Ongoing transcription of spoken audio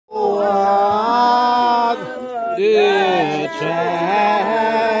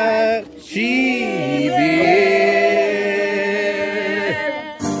shall she be.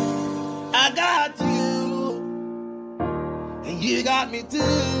 I got you, and you got me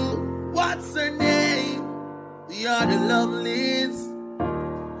too. What's her name? We are the LUMLEY'S.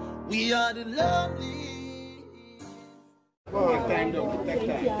 We are the LUMLEY'S. Take time though, take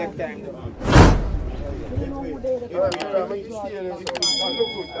time though.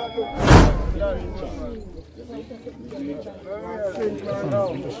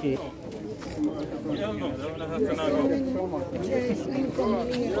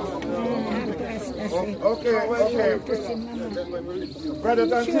 Okay.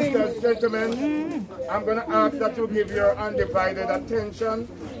 Brothers and sisters, gentlemen, I'm going to ask that you give your undivided attention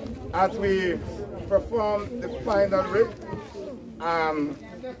as we perform the final rip.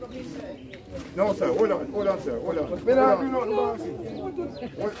 No, sir. Hold on, sir. Hold on.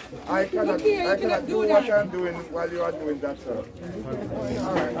 I cannot do what I'm doing while you are doing that, sir.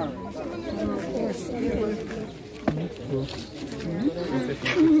 All right.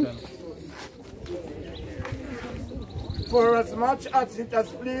 For as much as it has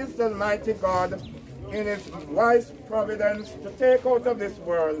pleased Almighty God in His wise providence to take out of this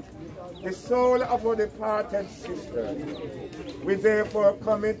world the soul of our departed sister, we therefore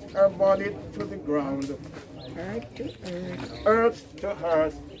commit her body to the ground, earth to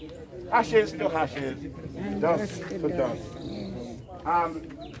earth, ashes to ashes, dust to dust.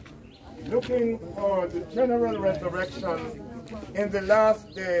 Looking for the general resurrection in the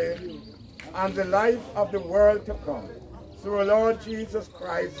last day and the life of the world to come, through our Lord Jesus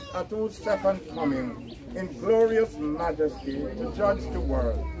Christ, at whose second coming, in glorious majesty, to judge the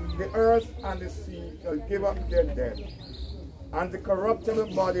world. The earth and the sea shall give up their dead, and the corruptible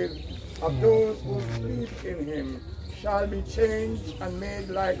bodies of those who sleep in Him shall be changed and made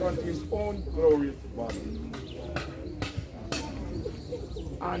like unto His own glorious body.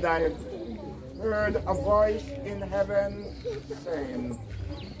 And I heard a voice in heaven saying,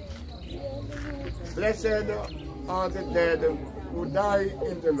 Blessed are the dead who die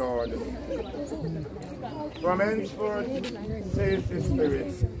in the Lord. From henceforth, says the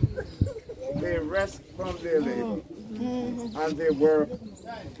Spirit, they rest from their labor, and their work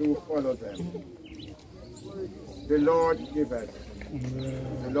do follow them. The Lord giveth,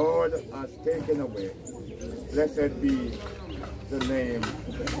 the Lord has taken away. Blessed be the name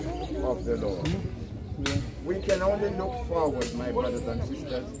of the Lord. We can only look forward, my brothers and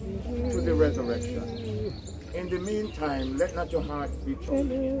sisters, to the resurrection. In the meantime, let not your heart be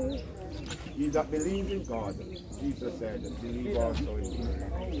troubled. He that believes in God, Jesus said, believe also in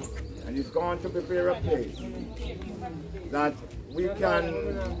Him. And He's going to prepare a place that we can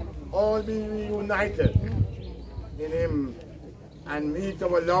all be reunited in Him and meet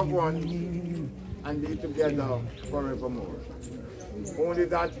our loved ones and be together forevermore. Only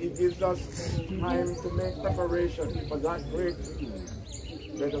that He gives us time to make preparation for that great scheme.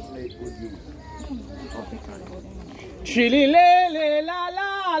 Let us make good use of the time. Chili le le la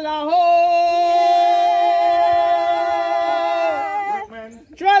la la ho.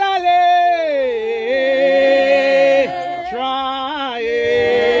 Tra la le. Try it.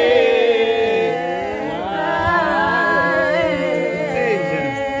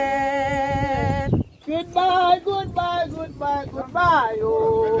 Goodbye, goodbye, goodbye, goodbye. Oh.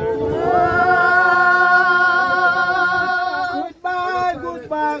 Goodbye,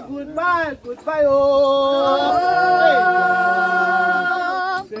 goodbye, goodbye, goodbye. Oh.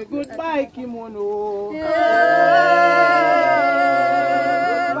 Say goodbye, Kimone.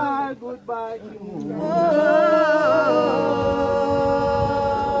 Goodbye, goodbye, Kimone.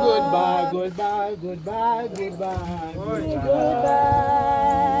 Goodbye, goodbye, goodbye, goodbye, goodbye.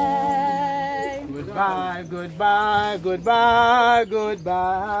 Goodbye, goodbye, goodbye,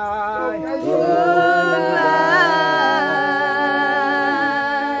 goodbye.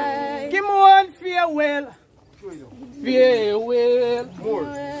 Kimone, farewell. Farewell,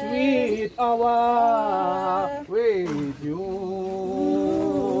 sweet hour with you.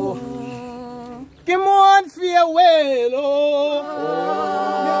 Kimone, farewell, oh,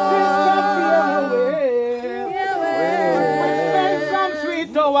 sister, farewell. Spend some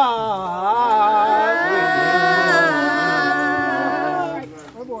sweet hour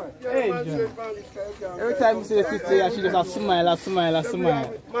with you. Every time you see the sister, she just a smile, a smile, a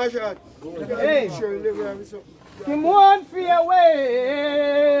smile. Hey. Kimone,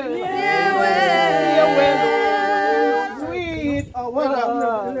 farewell, farewell, sweet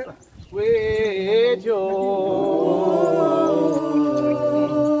hour with you.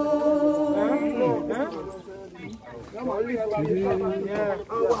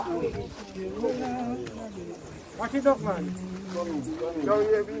 Watch it up, man. Don't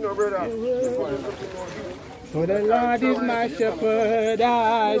you be no brother. For the Lord is my shepherd,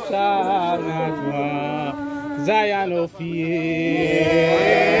 I shall not want. Zion no fear,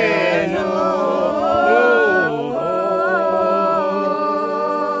 no.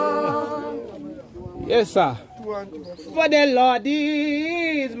 Yes, sir. For the Lord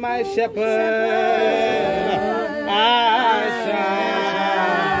is my shepherd, I shall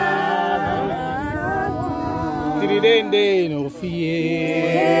no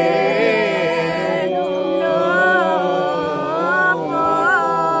fear.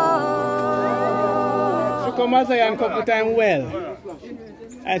 She come as I am couple times well,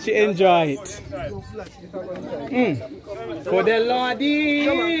 and she enjoy it. For the Lord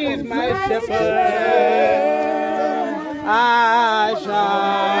is my shepherd, I shall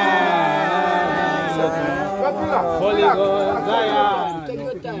Holy Ghost Zion.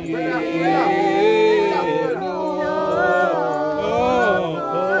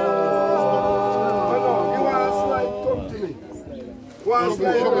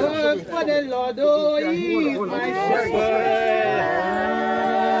 For the Lord is my shepherd,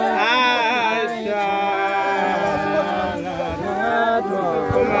 I shall not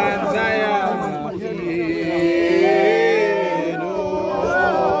command Zion.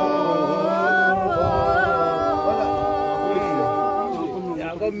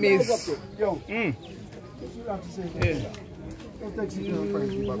 Yeah, go miss.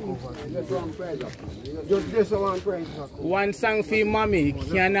 One song for mommy,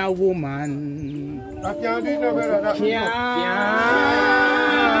 can a woman? I can't do no better. Can a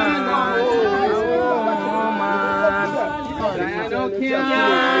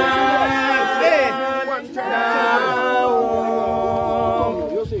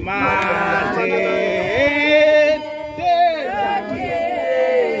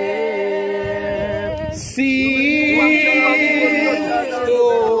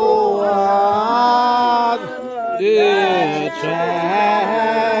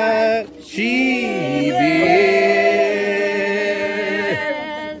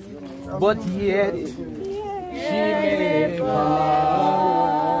but yet she may fall.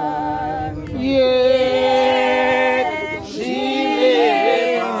 Yet she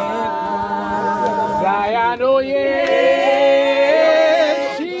may fall. Zion, oh yet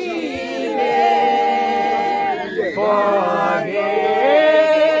she may forgetfully,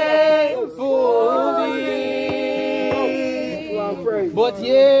 but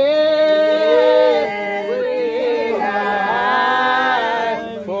yet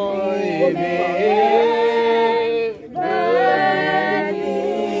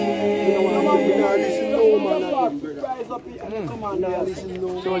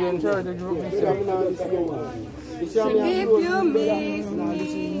So if you miss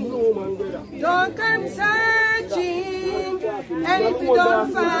me, don't come searching, and if you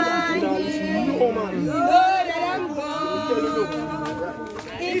don't find me, know that I'm gone.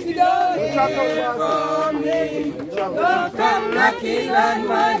 If you don't hear from me, don't come knocking on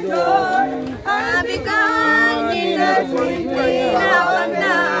my door. I'll be gone in a twinkling of an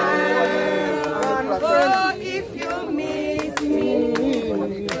eye. Oh, if you miss me,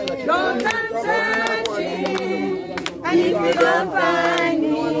 don't come searching, and if you don't find me,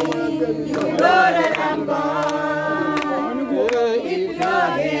 know that I'm gone. If you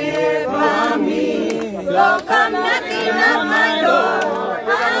don't hear from me, don't come knocking on my door.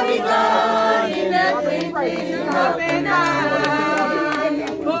 I'll be gone in a twinkling of an eye.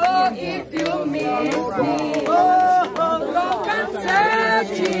 Oh, if you miss me, don't come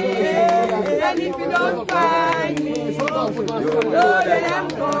searching, and if you don't find me, know that I'm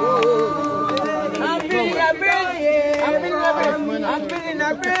gone. I'm feeling a bridge. I'm feeling a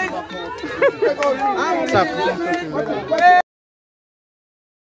bridge.